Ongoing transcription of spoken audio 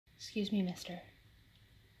Excuse me, mister.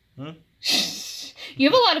 Hmm? You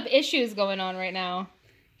have a lot of issues going on right now.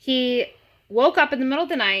 He woke up in the middle of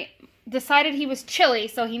the night, decided he was chilly,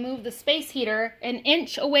 so he moved the space heater an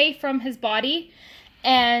inch away from his body,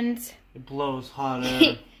 and it blows hot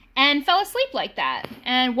air. And fell asleep like that.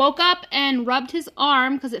 And woke up and rubbed his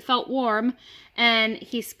arm because it felt warm, and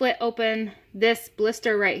he split open this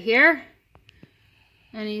blister right here.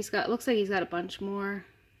 And he's got, looks like he's got a bunch more.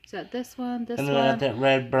 He's got this one, this one. And then got that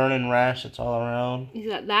red burning rash that's all around. He's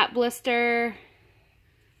got that blister.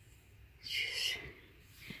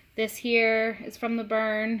 This here is from the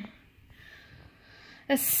burn.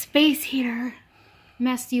 A space heater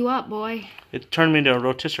messed you up, boy. It turned me into a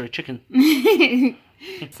rotisserie chicken.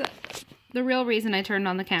 So, the real reason I turned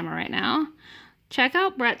on the camera right now. Check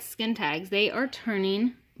out Brett's skin tags. They are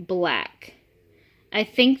turning black. I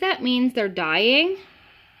think that means they're dying.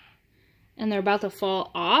 And they're about to fall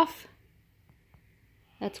off.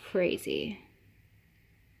 That's crazy.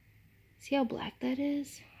 See how black that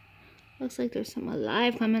is? Looks like there's something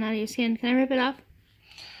alive coming out of your skin. Can I rip it off?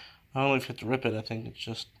 I don't know if you have to rip it. I think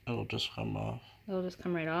it'll just come off. It'll just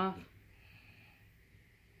come right off.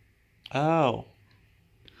 Oh.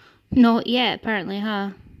 No, yeah, apparently,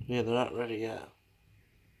 huh? Yeah, they're not ready yet.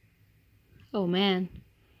 Oh, man.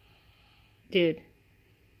 Dude.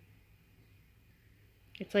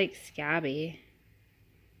 It's like scabby.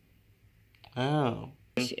 Oh.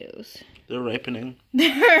 Issues. They're ripening.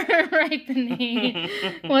 They're ripening.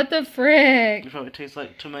 What the frick? They probably taste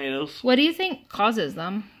like tomatoes. What do you think causes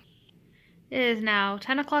them? It is now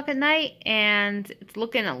 10 o'clock at night, and it's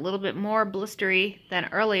looking a little bit more blistery than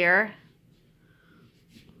earlier.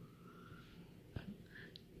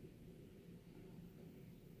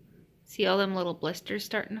 See all them little blisters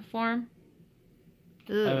starting to form?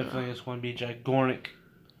 Ugh. I have a feeling it's going to be gigantic.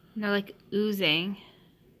 And they're like oozing.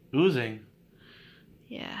 Oozing?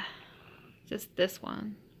 Yeah. Just this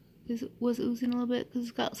one. This was oozing a little bit because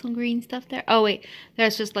it's got some green stuff there. Oh, wait.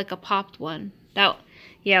 There's just like a popped one. That,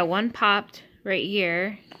 yeah, one popped right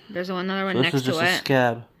here. There's another one next to it. This is just a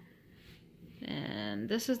scab. And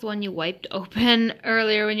this is the one you wiped open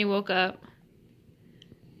earlier when you woke up.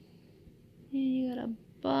 And you got a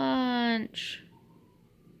bunch.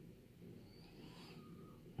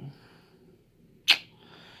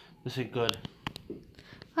 This ain't good.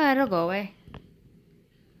 Oh, it'll go away.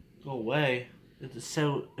 Go away?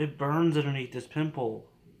 It burns underneath this pimple.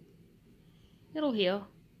 It'll heal.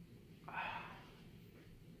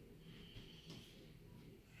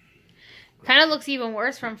 Kind of looks even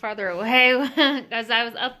worse from farther away because I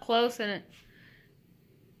was up close and it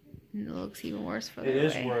looks even worse further away. It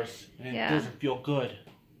is worse. And yeah. It doesn't feel good.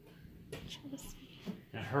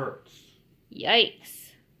 It hurts. Yikes.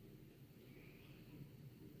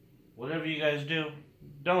 Whatever you guys do,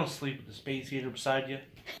 don't sleep with the space heater beside you.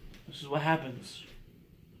 This is what happens.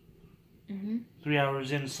 3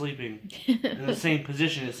 hours in sleeping. In the same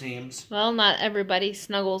position, it seems. Well, not everybody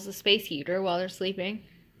snuggles the space heater while they're sleeping.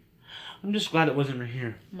 I'm just glad it wasn't right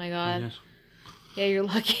here. Oh my god. Yeah, you're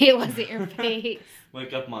lucky it wasn't your face.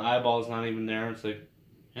 Wake up, my eyeball's not even there. It's like,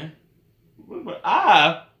 eh?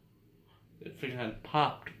 Ah! It freaking had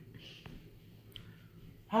popped.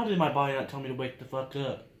 How did my body not tell me to wake the fuck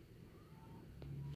up?